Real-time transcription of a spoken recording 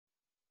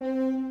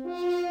Greetings,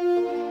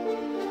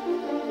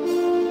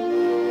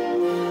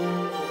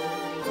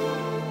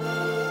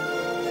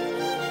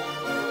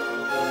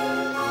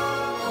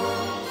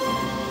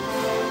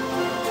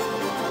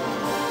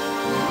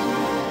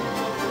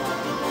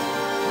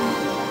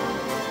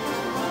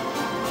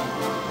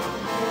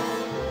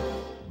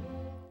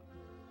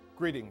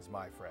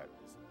 my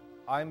friends.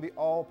 I'm the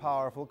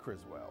all-powerful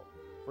Criswell.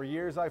 For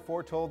years I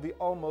foretold the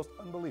almost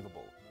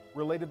unbelievable,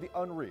 related the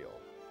unreal,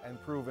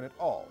 and proven it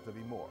all to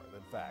be more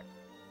than fact.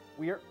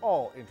 We are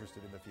all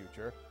interested in the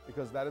future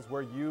because that is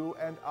where you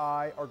and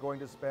I are going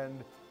to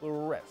spend the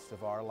rest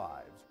of our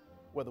lives,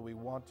 whether we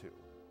want to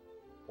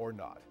or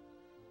not.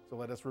 So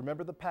let us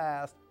remember the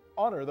past,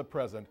 honor the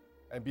present,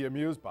 and be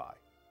amused by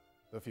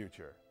the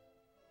future.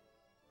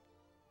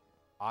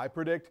 I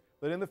predict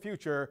that in the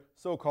future,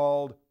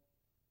 so-called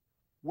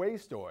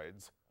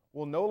Wastoids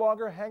will no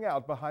longer hang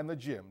out behind the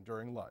gym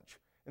during lunch.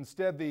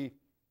 Instead, the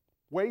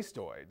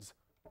Wastoids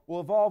will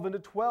evolve into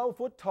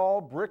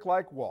 12-foot-tall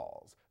brick-like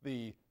walls.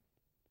 The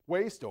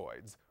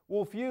Wastoids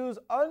will fuse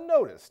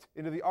unnoticed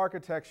into the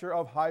architecture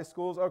of high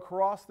schools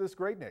across this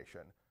great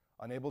nation,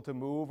 unable to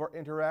move or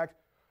interact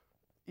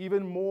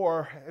even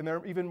more in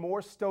their even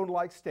more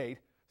stone-like state.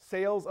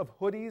 Sales of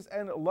hoodies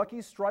and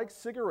Lucky Strike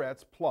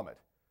cigarettes plummet.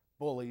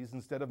 Bullies,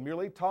 instead of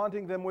merely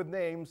taunting them with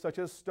names such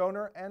as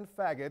stoner and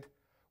faggot,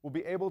 will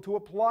be able to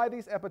apply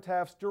these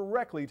epitaphs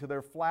directly to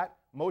their flat,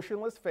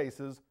 motionless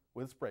faces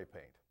with spray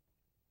paint.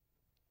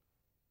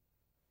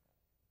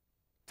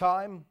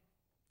 Time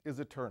is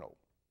eternal.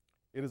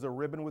 It is a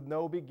ribbon with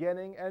no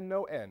beginning and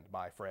no end,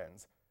 my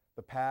friends.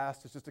 The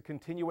past is just a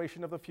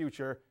continuation of the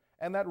future,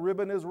 and that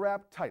ribbon is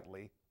wrapped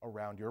tightly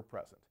around your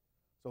present.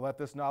 So let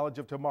this knowledge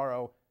of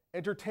tomorrow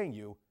entertain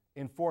you,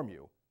 inform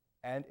you,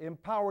 and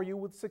empower you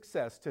with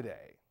success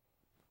today.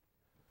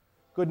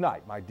 Good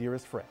night, my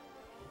dearest friend.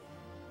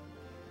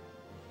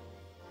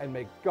 And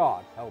may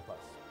God help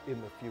us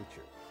in the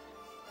future.